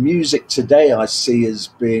 Music today I see as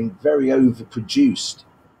being very overproduced.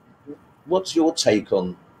 What's your take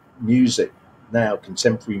on music now,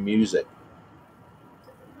 contemporary music?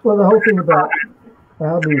 Well, the whole thing about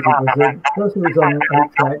our music was that first it was on 8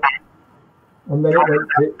 tracks, and then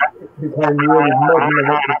it became really modern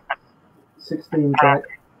electric 16 track,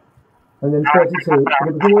 and then 32, but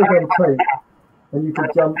it was always on tape, and you could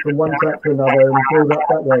jump from one track to another and build up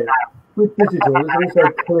that way. With digital, it's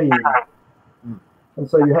also clean, and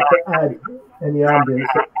so you have to add any ambience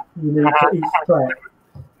that you need to each track,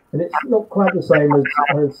 and it's not quite the same as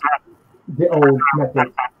the old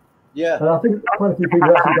methods. Yeah. And I think quite a few people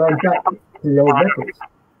are actually going back to the old methods.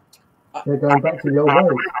 They're going back to the old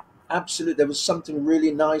ways. Absolutely. There was something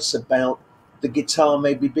really nice about the guitar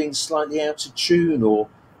maybe being slightly out of tune, or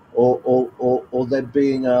there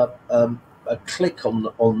being a click on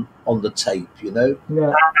the tape, you know.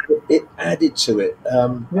 Yeah. It added to it.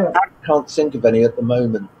 I can't think of any at the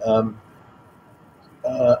moment.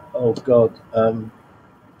 Oh God.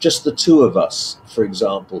 Just the two of us, for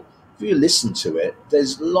example. If you listen to it,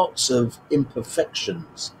 there's lots of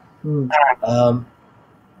imperfections.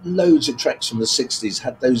 Loads of tracks from the 60s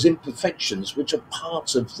had those imperfections, which are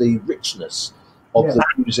part of the richness of the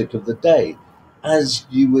music of the day, as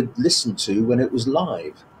you would listen to when it was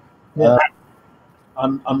live.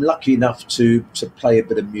 I'm lucky enough to play a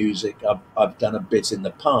bit of music. I've done a bit in the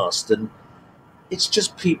past, and it's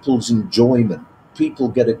just people's enjoyment. People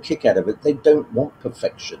get a kick out of it. They don't want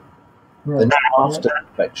perfection. They're not after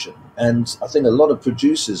perfection. And I think a lot of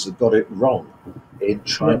producers have got it wrong in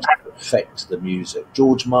trying to perfect the music.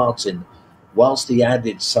 George Martin, whilst he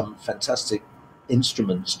added some fantastic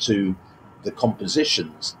instruments to the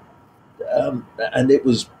compositions, and it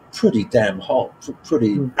was pretty damn hot,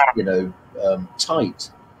 pretty, you know,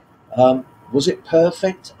 tight. Was it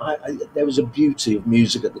perfect? There was a beauty of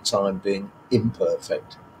music at the time being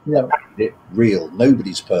imperfect. That made it real.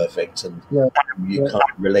 Nobody's perfect, and you can't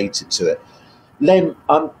relate it to it. Lem,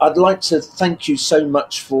 I'd like to thank you so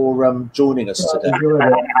much for joining us today.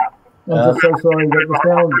 I'm just so sorry that the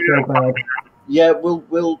sound is so bad. Yeah,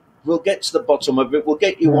 we'll get to the bottom of it. We'll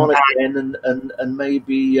get you on again, and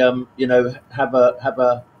maybe you know, have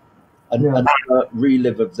another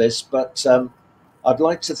relive of this. But I'd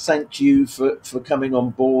like to thank you for coming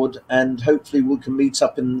on board, and hopefully we can meet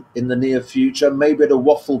up in the near future, maybe at a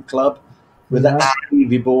waffle club with that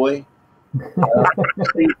Stevie boy.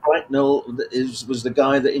 Steve Bracknell was the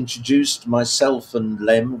guy that introduced myself and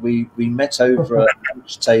Lem. We met over a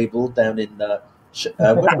lunch table down in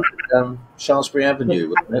Shaftesbury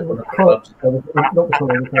Avenue, wasn't it? One of the clubs.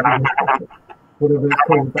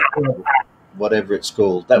 Whatever it's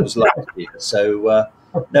called. That was last year. So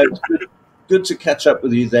no, it's good to catch up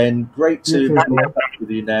with you then. Great to meet up with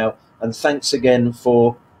you now. And thanks again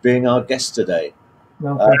for being our guest today.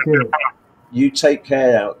 No, thank you. You take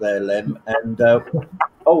care out there, Lem. And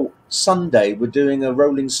Sunday we're doing a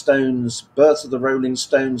Rolling Stones, Birth of the Rolling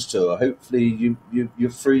Stones tour. Hopefully you're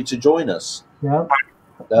free to join us. Yeah.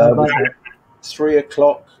 3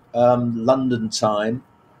 o'clock London time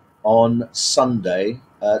on Sunday.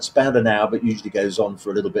 It's about an hour, but usually goes on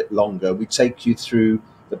for a little bit longer. We take you through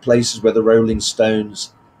the places where the Rolling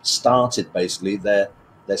Stones started, basically their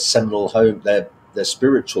seminal home, their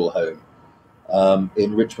spiritual home.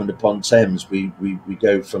 In Richmond upon Thames, we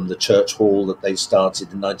go from the church hall that they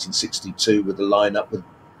started in 1962 with the lineup with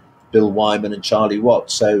Bill Wyman and Charlie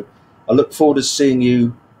Watts. So I look forward to seeing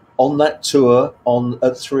you on that tour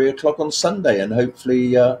at 3 o'clock on Sunday, and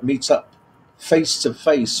hopefully meet up face to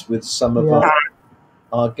face with some of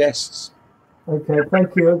our guests. Okay,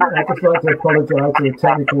 thank you. I'd just like to apologise for the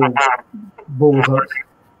technical balls-ups.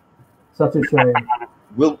 Such a shame.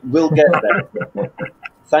 We'll get there.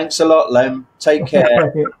 Thanks a lot, Lem. Take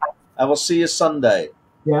care. And we'll see you Sunday.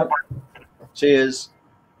 Yeah. Cheers.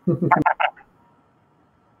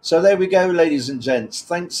 So there we go, ladies and gents.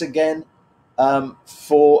 Thanks again and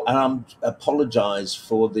I apologise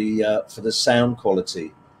for the sound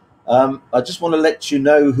quality. I just want to let you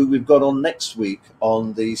know who we've got on next week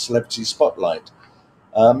on the Celebrity Spotlight.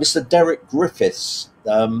 Mr. Derek Griffiths,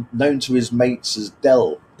 known to his mates as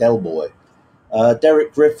Del Boy.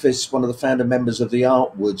 Derek Griffiths, one of the founder members of the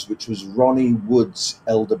Artwoods, which was Ronnie Wood's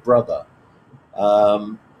elder brother.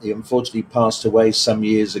 He unfortunately passed away some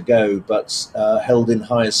years ago, but held in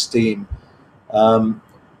high esteem.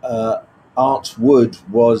 Art Wood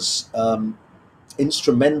was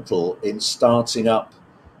instrumental in starting up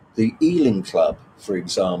the Ealing Club, for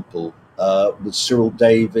example, with Cyril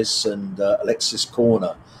Davis and Alexis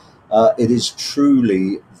Corner. It is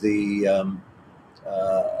truly the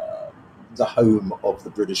home of the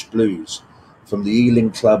British blues, from the Ealing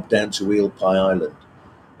Club down to Eel Pie Island.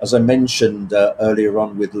 As I mentioned earlier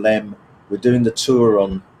on with Lem, we're doing the tour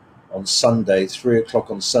on Sunday, 3 o'clock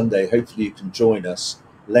on Sunday. Hopefully you can join us.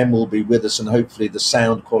 Lem will be with us, and hopefully the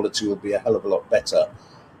sound quality will be a hell of a lot better.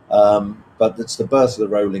 But it's the birth of the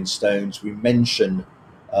Rolling Stones. We mention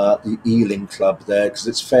the Ealing Club there because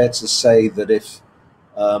it's fair to say that if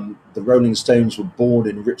the Rolling Stones were born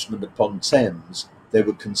in Richmond upon Thames, they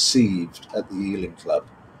were conceived at the Ealing Club.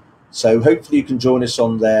 So hopefully you can join us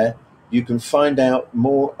on there. You can find out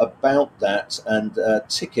more about that, and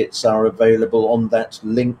tickets are available on that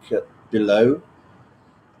link below.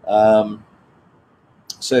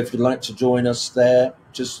 So if you'd like to join us there,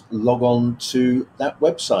 just log on to that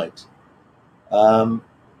website.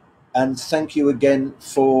 And thank you again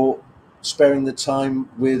for sparing the time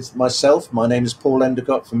with myself. My name is Paul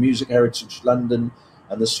Endicott from Music Heritage London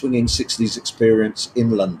and the Swinging 60s Experience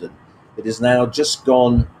in London. It is now just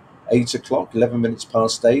gone 8 o'clock, 11 minutes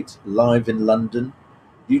past 8, live in London.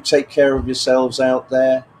 You take care of yourselves out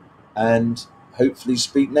there, and hopefully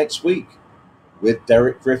speak next week with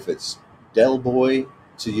Derek Griffiths. Del Boy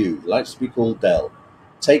to you, likes to be called Del.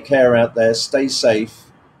 Take care out there, stay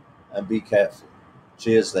safe, and be careful.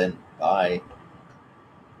 Cheers then. Bye.